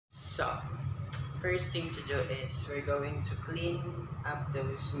So, first thing to do is we're going to clean up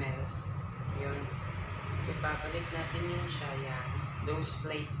those mess. Yun. Ipapalik natin yung siya yan. Those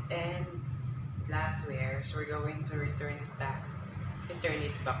plates and glassware. So, we're going to return it back. Return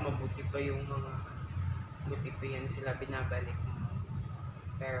it back. Mabuti pa yung mga buti pa yan sila binabalik mo.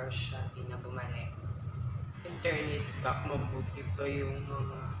 Pero siya di na bumalik. Return it back. Mabuti pa yung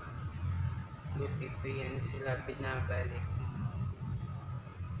mga buti pa yan sila binabalik mo.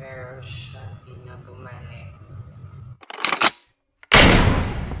 Pero siya di na bumalik.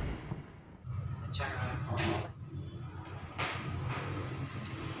 Tsaka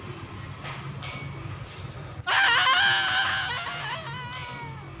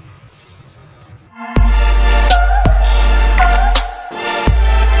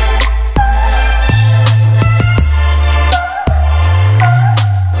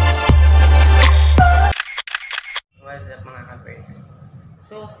what's up mga ka-birds?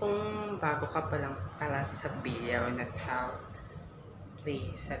 So kung bago ka palang pala sa video na tao,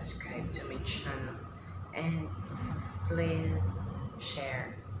 please subscribe to my channel and please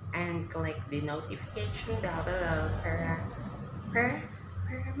share and click the notification bell below para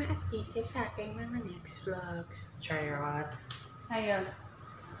ma-update ka sa aking mga next vlogs. Charot. Sayang.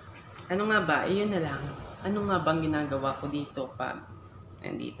 Ano nga ba? Iyon na lang. Ano nga bang ginagawa ko dito pag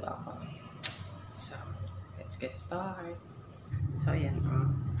nandito ako? So, let's get started. So, ayan.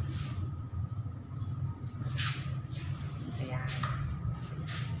 Ayan.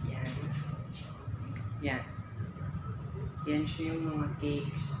 Yan. Yan. Yan siya yung mga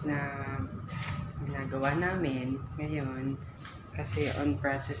cakes na ginagawa namin ngayon. Kasi on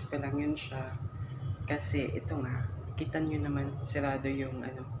process pa lang yun siya. Kasi ito nga, kita nyo naman sarado yung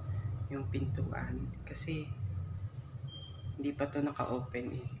yung pintuan. Kasi hindi pa to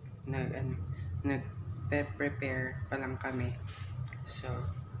naka-open eh. Nag-prepare pa lang kami. So,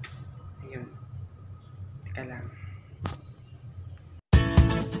 ayun. Teka lang.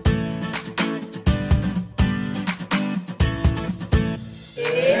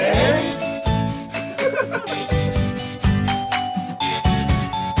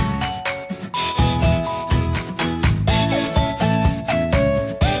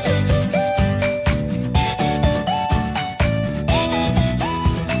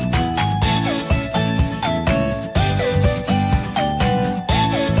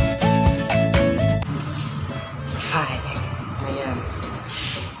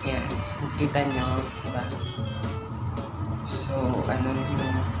 Kita nyo, diba? So, ano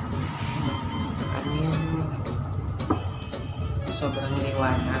yung sobrang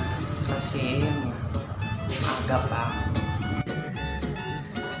liwanag kasi yun aga pa.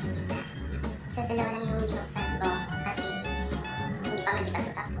 So, dalawa lang yung binuksan ko kasi hindi pa ito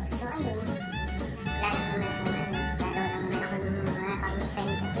tapos. So, ayun. Lalo naman ako ng mga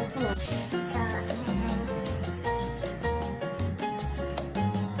pang-design sa cake na yun. So,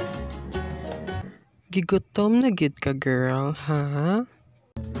 Gigutom na gid ka, girl, ha?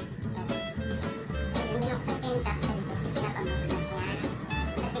 binuksan ko yung shop sa dito sa pinapabuksan niya.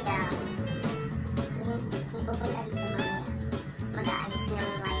 Kasi daw, yung pupunta dito mamaya, mag-aayos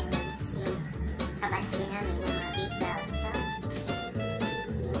ng wireless yung kabatch din namin ng mga big bell. So,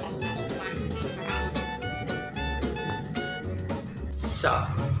 hintayin natin sila. So,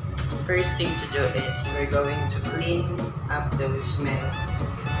 first thing to do is we're going to clean up those mess.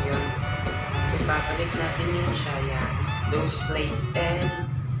 Yun. Ipapalik natin yung siya yan. Those plates and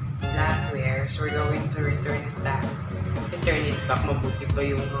glassware. So, we're going to return it back. Return it back. Mabuti pa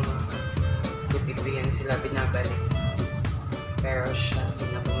yung mga buti pa yan sila binabalik. Pero siya di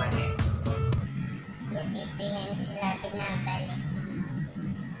na bumalik. Buti pa yan sila binabalik.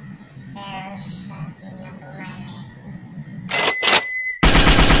 Pero siya di na bumalik.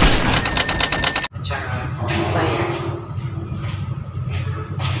 Tsaka, sayang.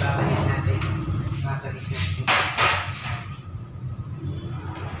 Babalik natin. Babalik natin.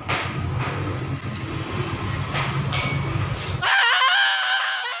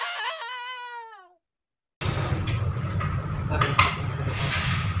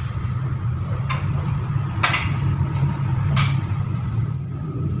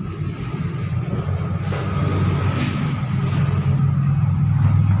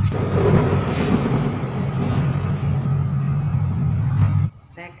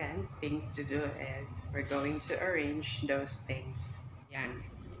 Second thing to do is we're going to arrange those things. Yan.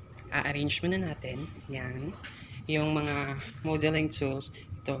 A-arrange muna natin. Yan. Yung mga modeling tools.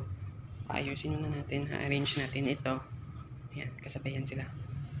 Ito. Ayusin muna natin. A-arrange natin ito. Yan. Kasabayan sila.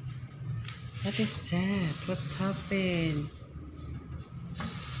 What is that? What happened?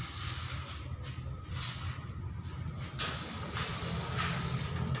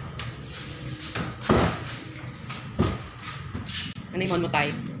 Ano yung mo tayo?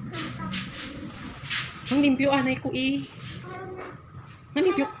 Ang limpyo, anay ko eh. Ang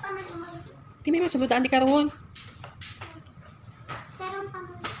limpyo. Di may masulodaan di karoon.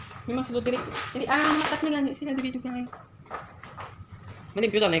 May masulod dili. Hindi, matak na lang. Sila di video kayo.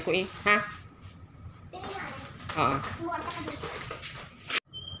 Malimpyo to, anay ko eh. Ha? Oo.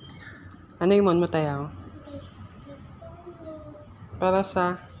 Ano yung mo tayo? Para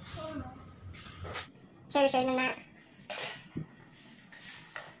sa... Share na na.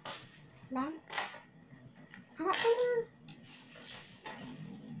 Ben? Harap ko na.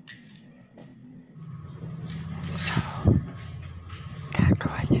 So,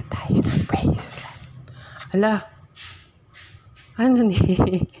 gagawa niya tayo ng bracelet. Ala! Ano ni?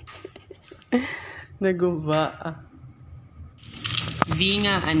 Naguba. V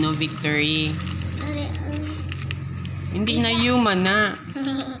nga, victory. Hindi na human na.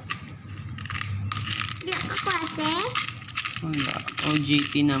 Di ako kasi. Wala.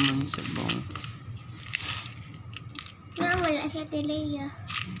 OJT naman sa bong. Wala siya Teleya.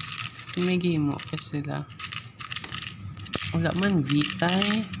 May game mo pa sila. Wala man,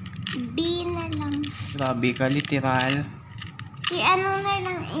 Vitay. B na lang. Grabe ka, literal. Si ano na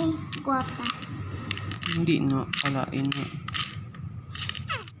lang eh. Guwapa. Hindi no, kalain no.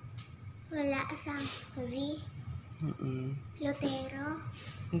 Wala sa V. Lotero.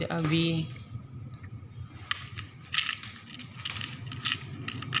 Hindi, Avi.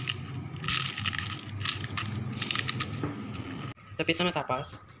 Tapit na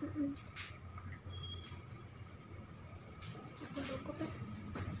matapos?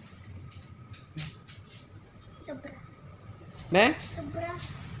 Sobra. Be? Sobra.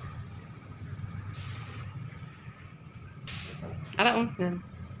 Ara, yan.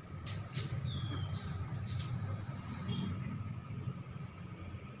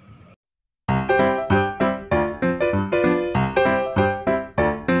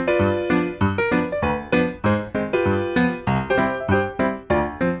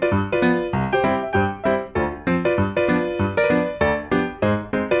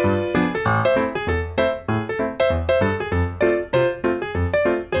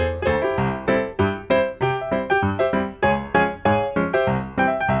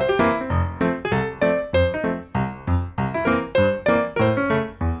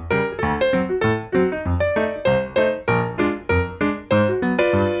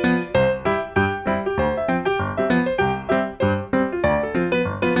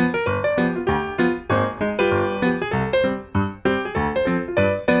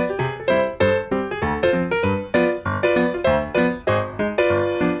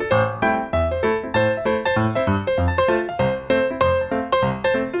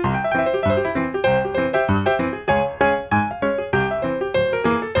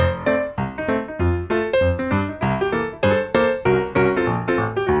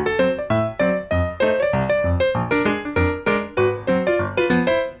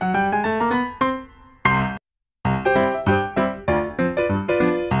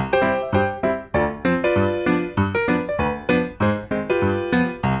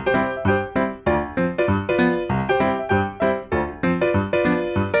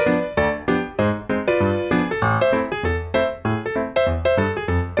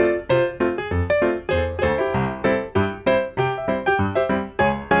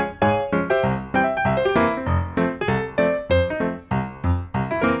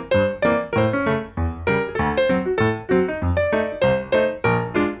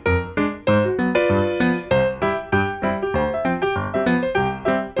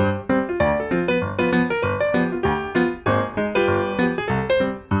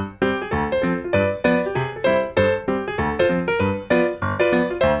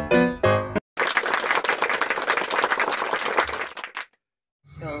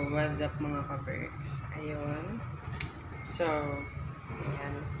 What's up mga ka-berks? Ayun. So,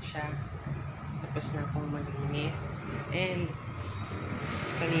 ayan siya. Tapos na akong maglinis. And,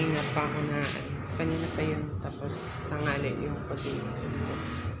 kanina pa yun. Tapos, tangali yung paglinis ko.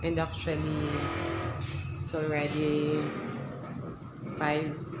 And actually, it's already 5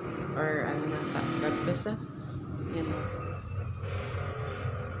 or ano na, basta, yan.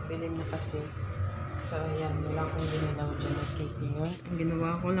 Dilim na kasi. So, ayan. Wala akong ginalaw dyan na cake ngayon. Ang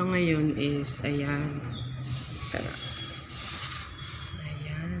ginawa ko lang ngayon is, ayan. Tara.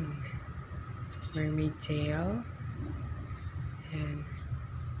 Ayan. Mermaid tail. Ayan.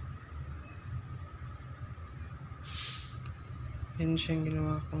 Ayan siyang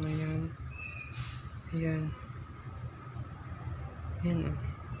ginawa ko ngayon. Ayan. Ayan o.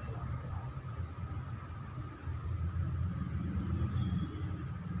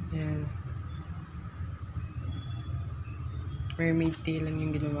 Ayan. mermaid tea lang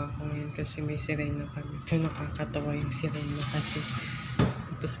yung ginawa ko ngayon kasi may sirena kami. Kaya nakakatawa yung sirena kasi.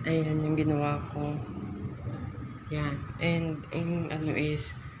 Tapos ayan yung ginawa ko. Yan. And yung ano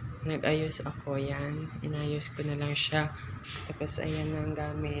is, nag-ayos ako. Yan. Inayos ko na lang siya. Tapos ayan ang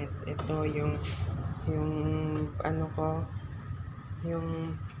gamit. Ito yung ano ko,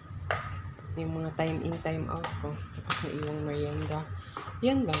 yung mga time in, time out ko. Tapos na iwang merienda.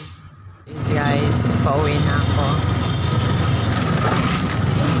 Yan lang. Guys, pauwi na ako.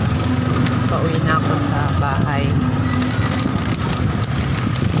 Pauwi na ako sa bahay.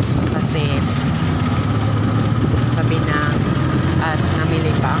 Kasi gabi na at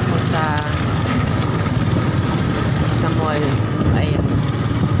namili pa ako sa mall. Ayan.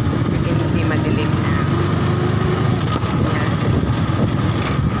 Kasi madilim na. Ayan.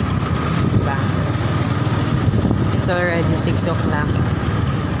 Diba? It's already 6 o'clock.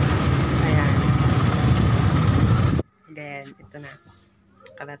 Ayan. Then, ito na.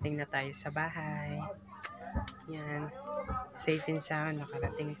 Nakarating na tayo sa bahay. Yan. Safe and sound.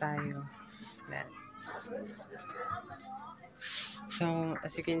 Nakarating tayo. Ayan. So,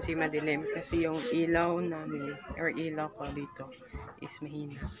 as you can see, madilim. Kasi yung ilaw namin, or ilaw ko dito, is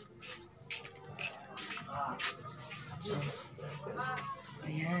mahina. So,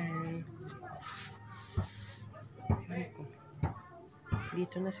 ayan.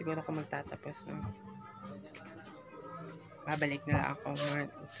 Dito na siguro ako magtatapos. No? Babalik na lang ako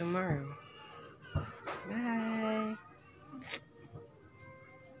tomorrow. Bye!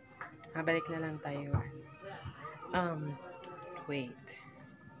 Babalik na lang tayo. Wait.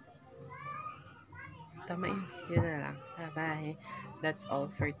 Tama yun. Yun na lang. Bye-bye. That's all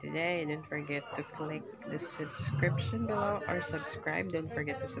for today. Don't forget to click the subscription below or subscribe. Don't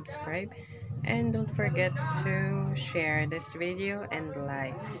forget to subscribe. And don't forget to share this video and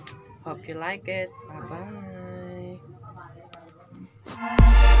like. Hope you like it. Bye-bye.